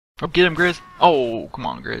Oh, get him, Grizz. Oh, come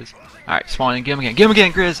on, Grizz. Alright, spawn in, get him again. Get him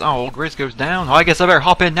again, Grizz. Oh, Grizz goes down. Oh, I guess I better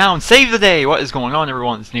hop in now and save the day. What is going on,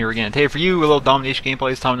 everyone? It's Nero again. Today for you, a little domination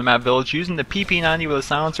gameplay. It's time to map village using the PP90 with a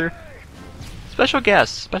silencer. Special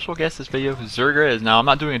guest this video is zzirGrizz. Now, I'm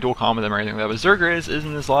not doing a dual combat with them or anything like that, but zzirGrizz is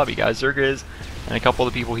in this lobby, guys. zzirGrizz and a couple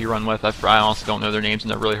of the people he run with. I honestly don't know their names and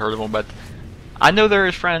never really heard of them, but I know they're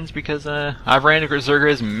his friends because I've ran into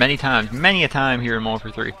zzirGrizz many times, many a time here in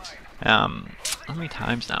MW3 3. How many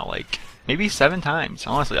times now? Like maybe 7 times.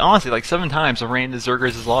 Honestly, like 7 times I've ran into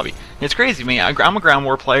zzirGrizz's lobby. And it's crazy. I mean, I'm a ground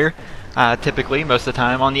war player. Typically, most of the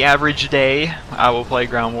time, on the average day, I will play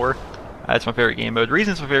ground war. It's my favorite game mode. The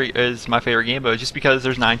reason it's my favorite game mode is just because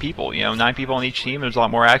there's 9 people. You know, 9 people on each team. There's a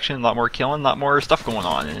lot more action, a lot more killing, a lot more stuff going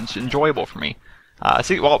on, and it's enjoyable for me. While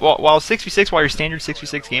 6v6, while your standard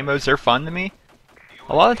 6v6 game modes, they're fun to me.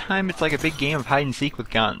 A lot of the time, it's like a big game of hide and seek with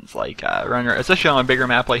guns, like especially on a bigger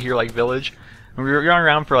map like here, like Village. And we're running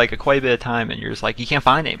around for like quite a bit of time, and you're just like you can't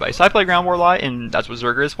find anybody. So I play ground war a lot, and that's what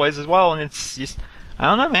zzirGrizz plays as well. And it's just I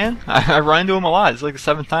don't know, man. I run into him a lot. It's like the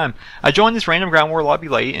 7th time. I joined this random ground war lobby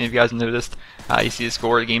late, and if you guys noticed, you see the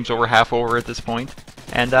score. The game's over half over at this point.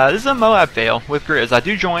 And this is a MOAB fail with Grizz. I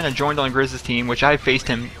joined on Grizz's team, which I faced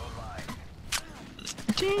him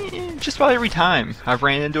just about every time I've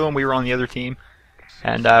ran into him. We were on the other team.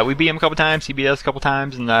 And we beat him a couple times, he beat us a couple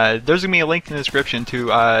times, and there's going to be a link in the description to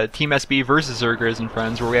Team SB versus zzirGrizz and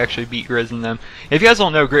friends, where we actually beat Grizz and them. If you guys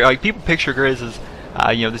don't know, like people picture Grizz as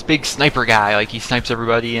you know, this big sniper guy, like he snipes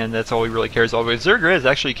everybody, and that's all he really cares about. But zzirGrizz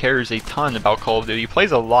actually cares a ton about Call of Duty. He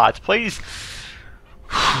plays a lot, plays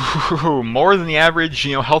more than the average,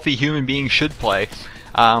 you know, healthy human being should play.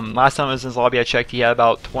 Last time I was in his lobby, I checked, he had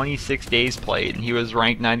about 26 days played, and he was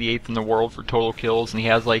ranked 98th in the world for total kills, and he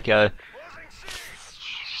has like a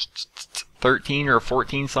 13 or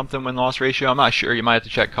 14 something win-loss ratio. I'm not sure. You might have to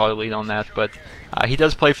check Call of Duty on that, but he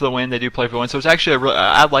does play for the win. They do play for the win. So it's actually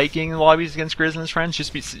I like getting in the lobbies against Grizz and his friends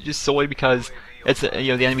just solely because it's you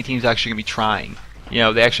know, the enemy team's actually gonna be trying. You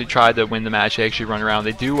know, they actually try to win the match. They actually run around.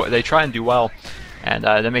 They try and do well, and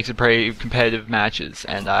that makes it pretty competitive matches.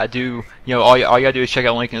 And you know, all you gotta do is check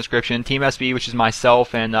out the link in the description. Team SB, which is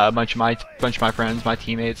myself and a bunch of my friends, my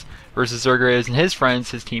teammates, versus zzirGrizz and his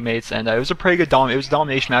friends, his teammates, and it was a pretty good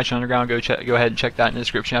domination match on Underground. Go ahead and check that in the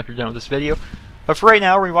description after you're done with this video. But for right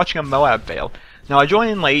now, we're watching a MOAB fail. Now I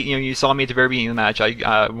joined in late. You know, you saw me at the very beginning of the match.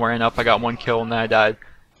 I ran up, I got 1 kill, and then I died.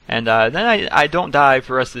 And then I don't die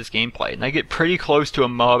for the rest of this gameplay, and I get pretty close to a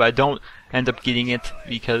MOAB. I don't end up getting it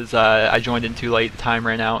because I joined in too late. The time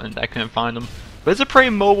ran out, and I couldn't find them. But it's a pretty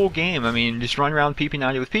mobile game. I mean, just run around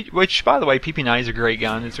PP90 with which, by the way, PP90 is a great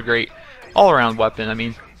gun. It's a great all-around weapon. I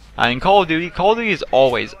mean. In Call of Duty is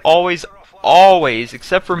always,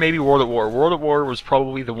 except for maybe World at War. World at War was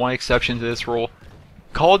probably the one exception to this rule.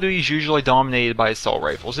 Call of Duty is usually dominated by assault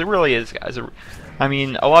rifles. It really is, guys. I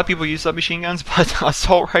mean, a lot of people use submachine guns, but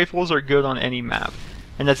assault rifles are good on any map.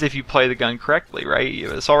 And that's if you play the gun correctly, right?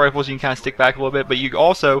 Assault rifles, you can kind of stick back a little bit, but you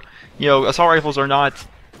also, you know, assault rifles are not,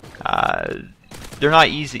 they're not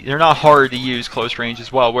easy. They're not hard to use close range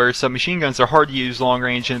as well. Whereas submachine guns are hard to use long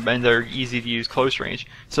range and they're easy to use close range.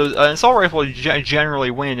 So an assault rifle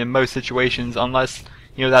generally win in most situations, unless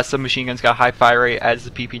you know that submachine gun's got a high fire rate as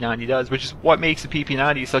the PP90 does, which is what makes the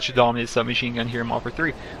PP90 such a dominant submachine gun here in MW3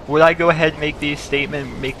 3. Would I go ahead and make the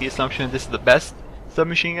statement, make the assumption that this is the best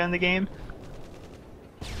submachine gun in the game?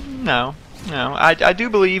 No. I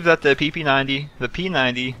do believe that the PP90, the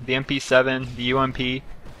P90, the MP7, the UMP.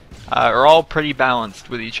 Are all pretty balanced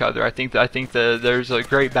with each other. I think there's a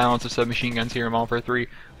great balance of submachine guns here in MW3 3.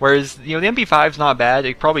 Whereas you know the MP5's not bad.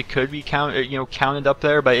 It probably could be counted up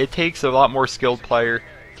there, but it takes a lot more skilled player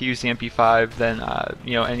to use the MP5 than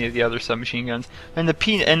you know, any of the other submachine guns. And the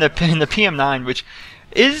PM9, which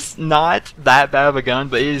is not that bad of a gun,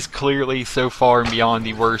 but it is clearly so far and beyond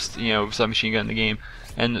the worst, you know, submachine gun in the game.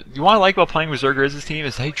 And what I like about playing with zzirGrizz's team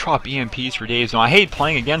is they drop EMPs for days. Now I hate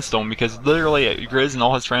playing against them because literally Grizz and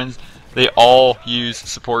all his friends, they all use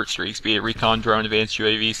support streaks, be it recon, drone, advanced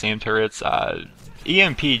UAV, SAM turrets,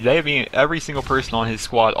 EMP. They have every single person on his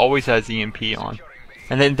squad always has EMP on,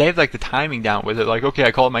 and then they have like the timing down with it. Like, okay,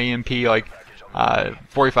 I called my EMP like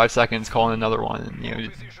 45 seconds, calling another one. And, you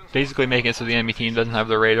know, basically making it so the enemy team doesn't have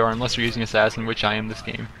their radar unless they're using assassin, which I am this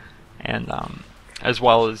game, and as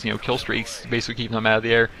well as, you know, kill streaks, basically keeping them out of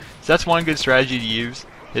the air. So that's one good strategy to use,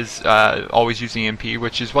 is always using EMP,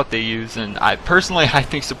 which is what they use. And I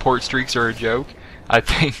think support streaks are a joke. I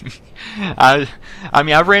think I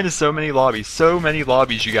mean, I've ran into so many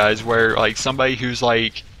lobbies, you guys, where like somebody who's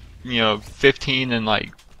like, you know, 15 and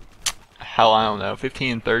like hell, I don't know,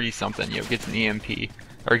 15 and 30 something, you know, gets an EMP.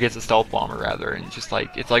 or gets a stealth bomber rather, and it's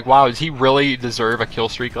like wow, does he really deserve a kill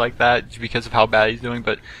streak like that because of how bad he's doing?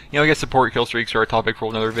 But you know, I guess support kill streaks are a topic for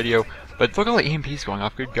another video. But look at all the EMPs going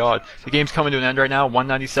off, good god. The game's coming to an end right now,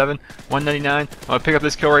 197, 199. I'm gonna pick up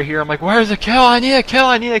this kill right here. I'm like, where's the kill? I need a kill,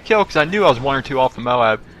 I need a kill, because I knew I was 1 or 2 off the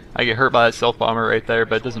MOAB. I get hurt by that stealth bomber right there,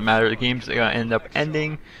 but it doesn't matter. The game's gonna end up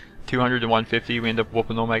ending 200 to 150. We end up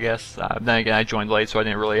whooping them, I guess. Then again, I joined late, so I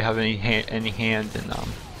didn't really have any hand in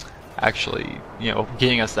actually, you know,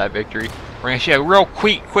 getting us that victory. We're gonna see a real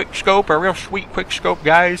quick scope, a real sweet quick scope,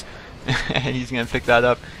 guys. And he's gonna pick that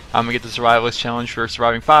up. I'm gonna get the survivalist challenge for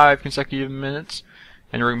surviving 5 consecutive minutes,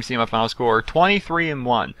 and we're gonna see my final score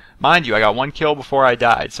 23-1. Mind you, I got 1 kill before I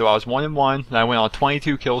died, so I was 1-1. Then I went on a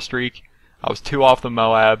 22 kill streak. I was 2 off the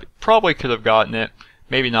MOAB. Probably could have gotten it,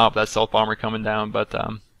 maybe not with that stealth bomber coming down, but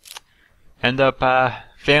end up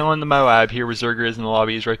failing the MOAB here with zzirGrizz in the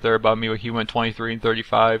lobby. He's right there above me. He went 23 and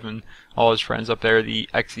 35, and all his friends up there, the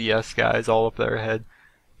XES guys, all up there ahead.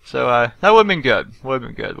 So that would have been good. Would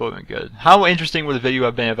have been good. How interesting would the video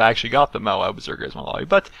have been if I actually got the MOAB with zzirGrizz in my lobby?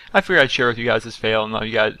 But I figured I'd share with you guys this fail and let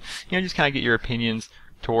you guys, you know, just kind of get your opinions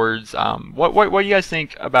towards what do you guys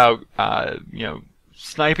think about you know,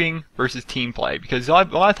 sniping versus team play? Because a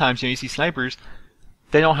lot of times, you know, you see snipers,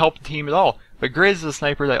 they don't help the team at all. But Grizz is a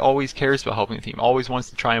sniper that always cares about helping the team, always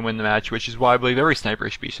wants to try and win the match, which is why I believe every sniper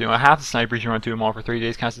should be. So, you know, half the snipers you run through them all for 3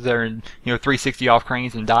 days, kind of sit there and, you know, 360 off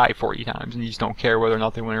cranes and die 40 times, and you just don't care whether or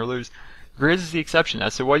not they win or lose. Grizz is the exception.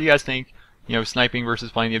 So what do you guys think, you know, sniping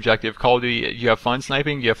versus playing the objective? Call of Duty, do you have fun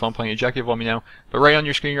sniping? Do you have fun playing objective? Let me know. But right on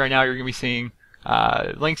your screen right now, you're going to be seeing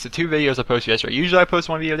links to 2 videos I posted yesterday. Usually I post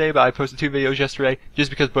 1 video a day, but I posted 2 videos yesterday just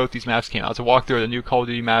because both these maps came out. So walk through the new Call of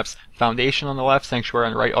Duty maps, Foundation on the left, Sanctuary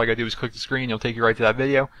on the right. All you gotta do is click the screen, it'll take you right to that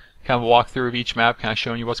video. Kind of a walkthrough of each map, kind of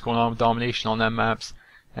showing you what's going on with domination on them maps.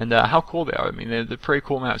 And how cool they are. I mean, they're pretty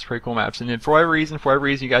cool maps, And then for whatever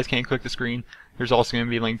reason you guys can't click the screen, there's also going to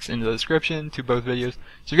be links in the description to both videos.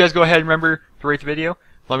 So you guys go ahead and remember to rate the video.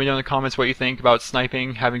 Let me know in the comments what you think about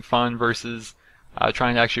sniping, having fun versus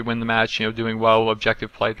trying to actually win the match, you know, doing well,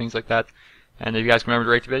 objective play, things like that. And if you guys can remember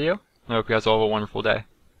to rate the video, I hope you guys all have a wonderful day.